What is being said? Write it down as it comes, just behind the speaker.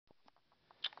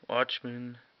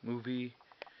Watchmen movie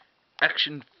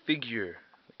action figure.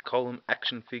 They call them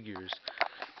action figures.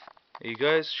 Hey you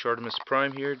guys, Shartimus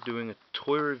Prime here doing a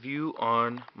toy review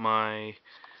on my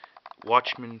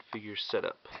Watchmen figure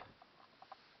setup.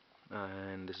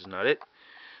 And this is not it,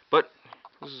 but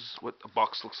this is what a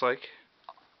box looks like,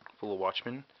 full of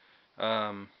Watchmen.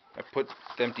 I put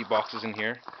the empty boxes in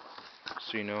here,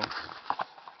 so you know.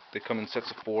 They come in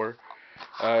sets of 4.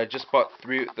 I just bought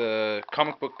 3. The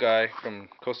comic book guy from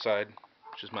Coastside,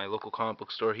 which is my local comic book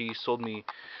store, he sold me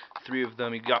 3 of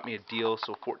them. He got me a deal,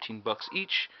 so 14 bucks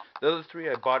each. The other 3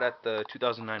 I bought at the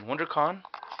 2009 WonderCon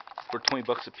for 20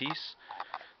 bucks a piece.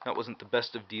 That wasn't the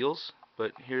best of deals,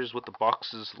 but here's what the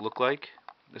boxes look like.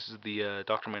 This is the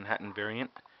Dr. Manhattan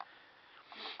variant.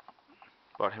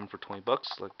 Bought him for 20 bucks,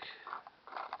 like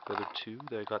the other 2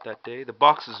 that I got that day. The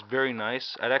box is very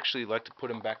nice. I'd actually like to put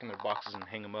them back in their boxes and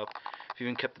hang them up. I've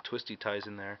even kept the twisty ties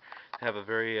in there. They have a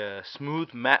very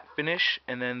smooth matte finish,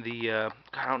 and then the God,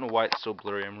 I don't know why it's so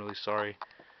blurry. I'm really sorry.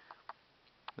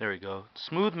 There we go.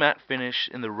 Smooth matte finish,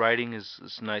 and the writing is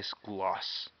this nice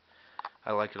gloss.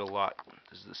 I like it a lot.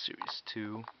 This is the Series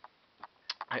 2.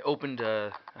 I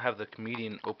have the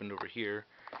comedian opened over here.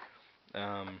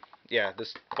 Yeah,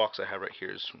 this box I have right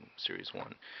here is from Series 1.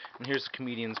 And here's the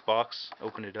comedian's box.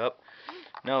 Open it up.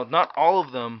 Now, not all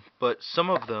of them, but some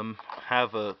of them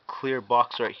have a clear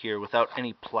box right here without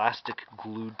any plastic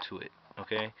glued to it,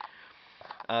 okay?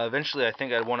 Eventually, I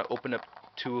think I'd want to open up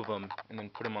 2 of them and then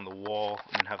put them on the wall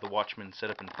and have the Watchmen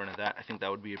set up in front of that. I think that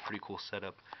would be a pretty cool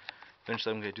setup.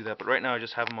 Eventually, I'm going to do that, but right now I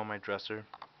just have them on my dresser.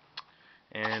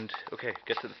 And, okay,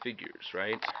 get to the figures,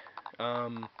 right?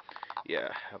 Yeah,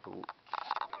 have a...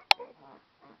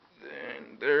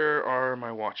 And there are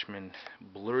my Watchmen,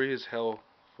 blurry as hell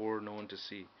for no one to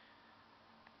see.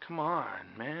 Come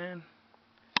on, man.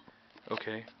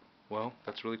 Okay, well,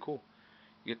 that's really cool.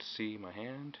 You get to see my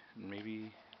hand, and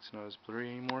maybe it's not as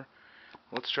blurry anymore.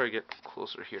 Let's try to get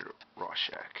closer here to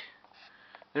Rorschach.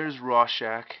 There's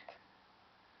Rorschach.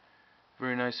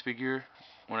 Very nice figure.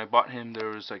 When I bought him, there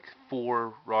was like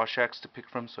 4 Rorschachs to pick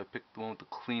from, so I picked the one with the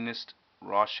cleanest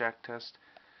Rorschach test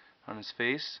on his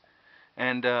face.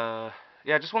 And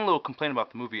yeah, just one little complaint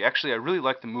about the movie. Actually, I really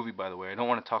like the movie, by the way. I don't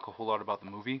want to talk a whole lot about the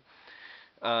movie,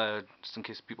 just in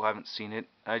case people haven't seen it.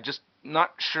 I'm just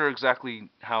not sure exactly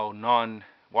how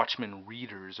non-Watchmen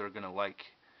readers are gonna like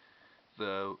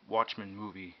the Watchmen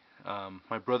movie.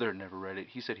 My brother never read it.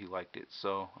 He said he liked it,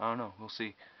 so I don't know. We'll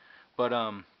see. But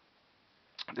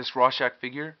this Rorschach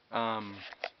figure,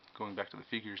 going back to the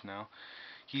figures now,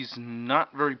 he's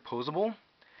not very posable.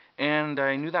 And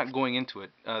I knew that going into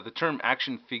it. The term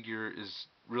action figure is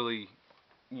really,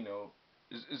 you know,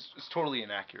 is totally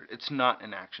inaccurate. It's not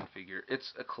an action figure.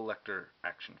 It's a collector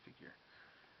action figure.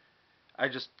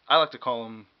 I like to call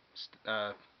them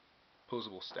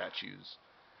posable statues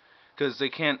because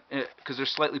they're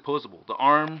slightly posable. The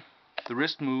arm, the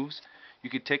wrist moves. You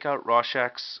could take out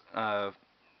Rorschach's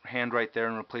hand right there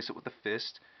and replace it with a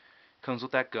fist. Comes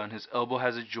with that gun. His elbow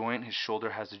has a joint. His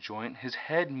shoulder has a joint. His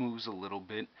head moves a little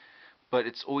bit, but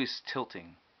it's always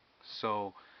tilting,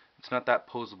 so it's not that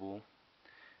posable.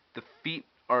 The feet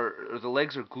or the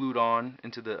legs are glued on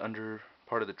into the under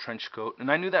part of the trench coat,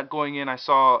 and I knew that going in. I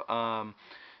saw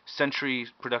Century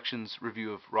Productions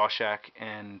review of Rorschach,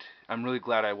 and I'm really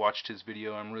glad I watched his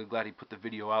video. I'm really glad he put the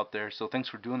video out there, so thanks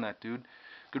for doing that, dude.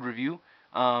 Good review.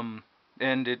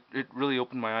 And it really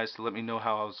opened my eyes to let me know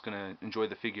how I was gonna enjoy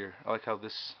the figure. I like how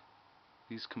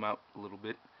these come out a little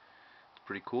bit. It's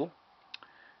pretty cool.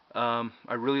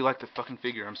 I really like the fucking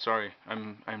figure. I'm sorry.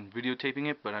 I'm videotaping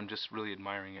it, but I'm just really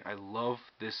admiring it. I love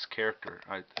this character.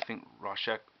 I think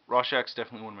Rorschach's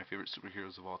definitely one of my favorite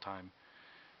superheroes of all time.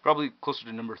 Probably closer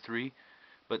to number 3,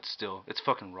 but still, it's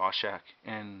fucking Rorschach.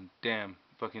 And damn,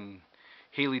 fucking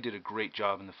Haley did a great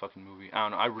job in the fucking movie. I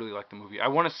don't know. I really like the movie. I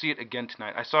want to see it again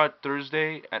tonight. I saw it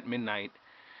Thursday at midnight,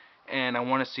 and I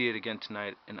want to see it again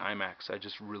tonight in IMAX. I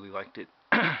just really liked it.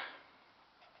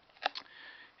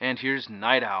 And here's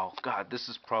Night Owl. God, this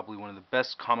is probably one of the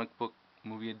best comic book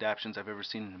movie adaptations I've ever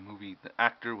seen in a movie. The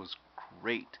actor was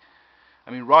great.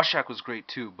 I mean, Rorschach was great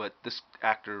too, but this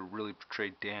actor really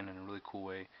portrayed Dan in a really cool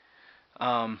way.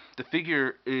 The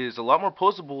figure is a lot more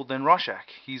posable than Rorschach.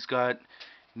 He's got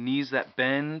knees that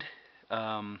bend.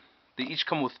 They each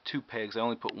come with 2 pegs. I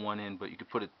only put 1 in, but you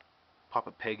could pop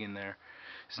a peg in there.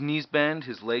 His knees bend,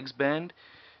 his legs bend.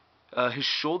 His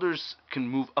shoulders can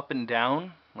move up and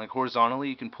down, like horizontally.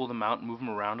 You can pull them out and move them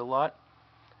around a lot.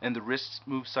 And the wrists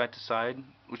move side to side,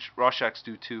 which Rorschach's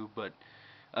do too, but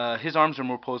his arms are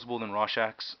more posable than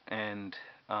Rorschach's, and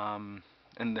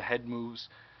the head moves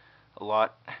a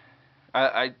lot.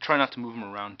 I try not to move him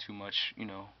around too much, you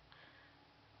know.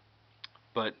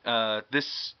 But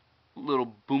this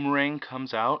little boomerang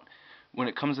comes out. When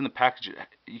it comes in the package,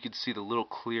 you can see the little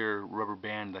clear rubber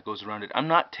band that goes around it. I'm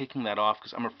not taking that off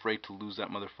because I'm afraid to lose that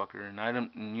motherfucker. And I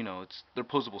don't, they're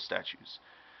posable statues.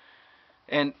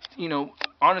 And,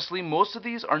 honestly, most of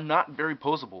these are not very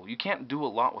posable. You can't do a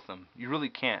lot with them. You really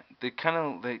can't. They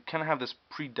kind of have this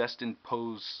predestined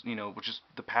pose, which is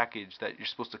the package that you're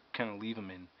supposed to kind of leave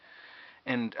them in.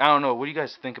 And I don't know, what do you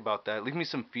guys think about that? Leave me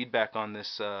some feedback on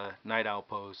this night owl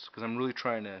pose, because I'm really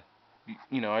trying to,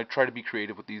 I try to be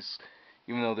creative with these,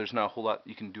 even though there's not a whole lot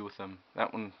you can do with them.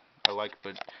 That one I like,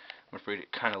 but I'm afraid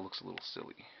it kind of looks a little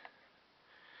silly.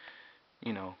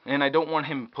 And I don't want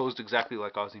him posed exactly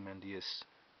like Ozymandias.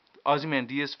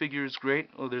 Ozymandias figure is great.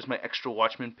 Oh, there's my extra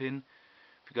Watchmen pin.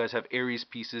 If you guys have Ares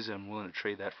pieces, I'm willing to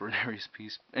trade that for an Ares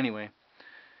piece. Anyway,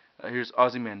 here's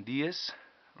Ozymandias,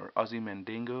 or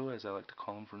Ozymandengo, as I like to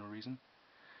call him for no reason.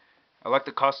 I like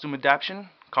the costume adaptation.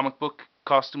 Comic book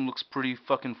costume looks pretty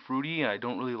fucking fruity, and I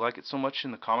don't really like it so much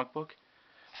in the comic book.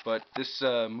 But this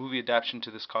movie adaptation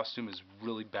to this costume is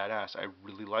really badass. I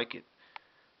really like it.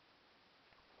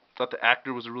 Thought the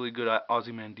actor was a really good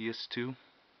Ozymandias too.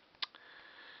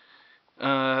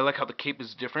 I like how the cape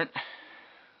is different.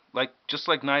 Just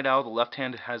like Night Owl, the left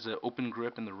hand has an open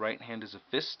grip and the right hand is a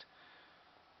fist.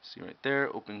 See right there,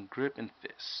 open grip and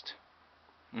fist.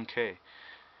 Okay,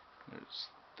 there's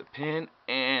the pin,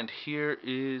 and here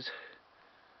is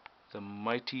the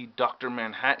mighty Dr.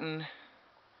 Manhattan.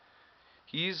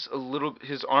 His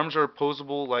arms are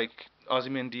opposable like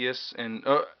Ozymandias, and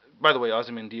by the way,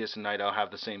 Ozymandias and Night Owl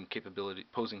have the same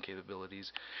posing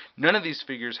capabilities. None of these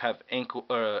figures have ankle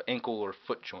or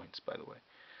foot joints, by the way.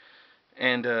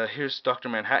 And here's Dr.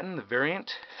 Manhattan, the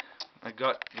variant. I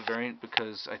got the variant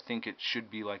because I think it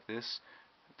should be like this.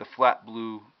 The flat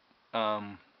blue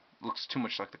looks too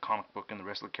much like the comic book, and the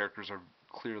rest of the characters are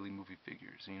clearly movie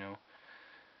figures,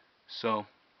 So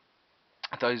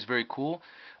I thought he was very cool.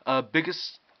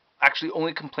 Actually,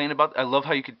 only complaint about, I love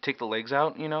how you could take the legs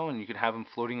out, and you could have him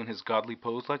floating in his godly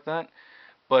pose like that.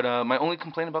 But my only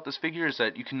complaint about this figure is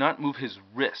that you cannot move his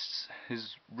wrists.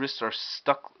 His wrists are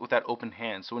stuck with that open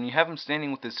hand. So when you have him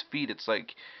standing with his feet, it's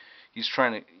like he's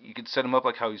trying to, you could set him up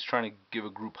like how he's trying to give a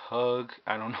group hug,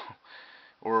 I don't know,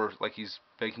 or like he's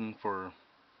begging for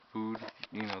food.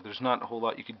 There's not a whole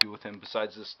lot you could do with him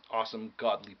besides this awesome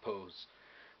godly pose.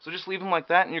 So just leave him like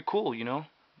that and you're cool, It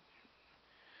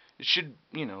should,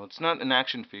 it's not an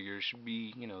action figure. It should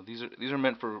be, these are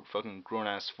meant for fucking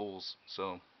grown-ass fools.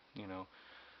 So,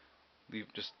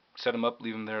 just set them up,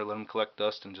 leave them there, let them collect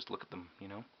dust, and just look at them,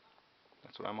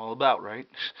 That's what I'm all about, right?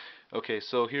 Okay,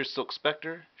 so here's Silk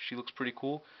Spectre. She looks pretty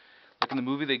cool. Like in the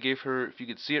movie, they gave her, if you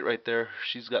could see it right there,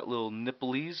 she's got little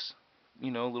nipples,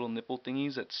 little nipple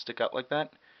thingies that stick out like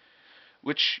that.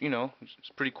 Which,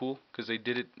 is pretty cool, because they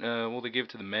did it, they gave it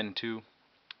to the men, too.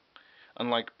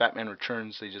 Unlike Batman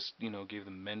Returns, they just, gave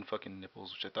the men fucking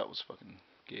nipples, which I thought was fucking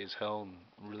gay as hell and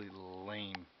really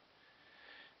lame.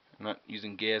 I'm not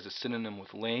using gay as a synonym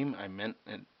with lame. I meant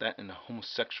that in a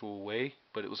homosexual way,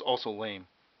 but it was also lame.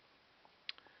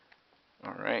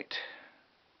 Alright.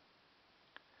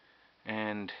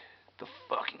 And the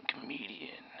fucking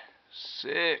comedian.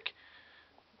 Sick.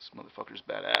 This motherfucker's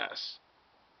badass.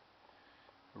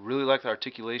 I really like the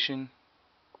articulation.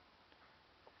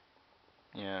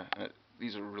 Yeah,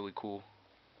 these are really cool.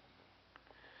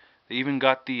 They even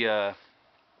got the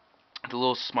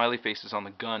little smiley faces on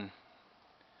the gun.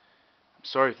 I'm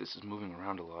sorry if this is moving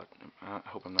around a lot. I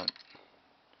hope I'm not.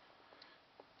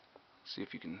 See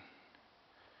if you can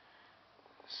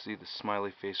see the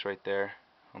smiley face right there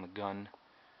on the gun.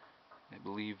 I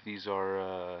believe these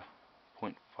are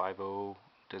 .50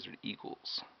 Desert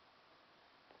Eagles.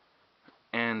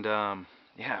 And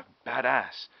yeah,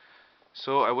 badass.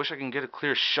 So I wish I can get a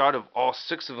clear shot of all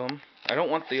 6 of them. I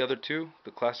don't want the other 2,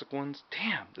 the classic ones.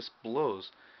 Damn, this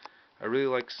blows. I really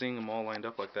like seeing them all lined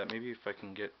up like that. Maybe if I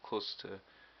can get close to,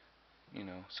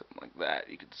 something like that,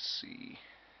 you could see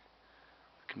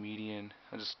the comedian.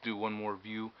 I'll just do one more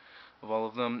view of all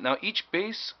of them. Now each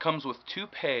base comes with 2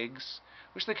 pegs.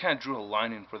 Wish they kind of drew a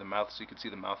line in for the mouth so you could see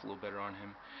the mouth a little better on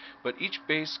him. But each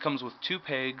base comes with 2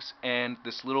 pegs and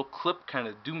this little clip kind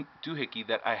of doohickey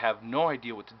that I have no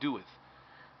idea what to do with.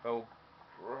 I'll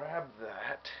grab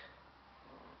that.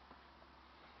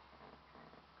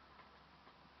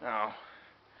 Now,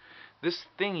 this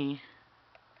thingy,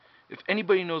 if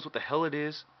anybody knows what the hell it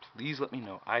is, please let me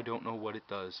know. I don't know what it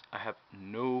does. I have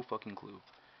no fucking clue.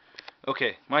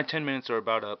 Okay, my 10 minutes are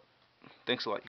about up. Thanks a lot.